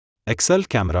Excel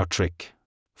camera trick.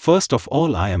 First of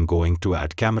all, I am going to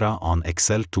add camera on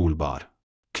Excel toolbar.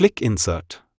 Click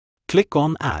Insert. Click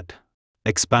on Add.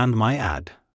 Expand my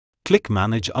ad. Click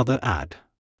Manage Other Ad.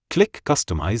 Click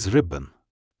Customize ribbon.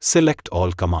 Select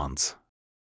all commands.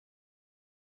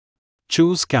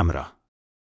 Choose Camera.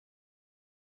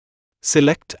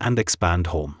 Select and expand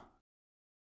Home.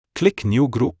 Click New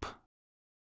Group.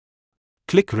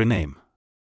 Click Rename.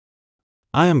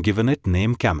 I am given it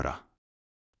name Camera.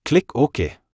 Click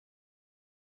OK.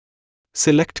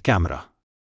 Select Camera.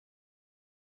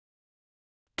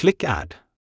 Click Add.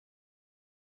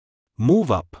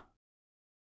 Move up.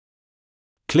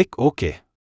 Click OK.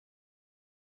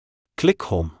 Click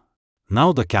Home.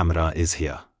 Now the camera is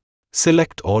here.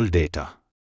 Select all data.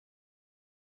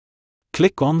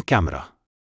 Click on Camera.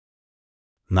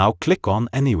 Now click on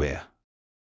Anywhere.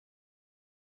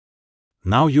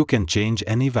 Now you can change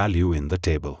any value in the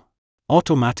table.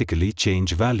 Automatically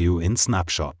change value in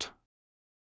Snapshot.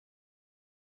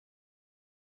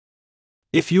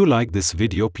 If you like this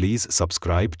video, please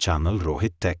subscribe channel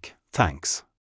Rohit Tech. Thanks.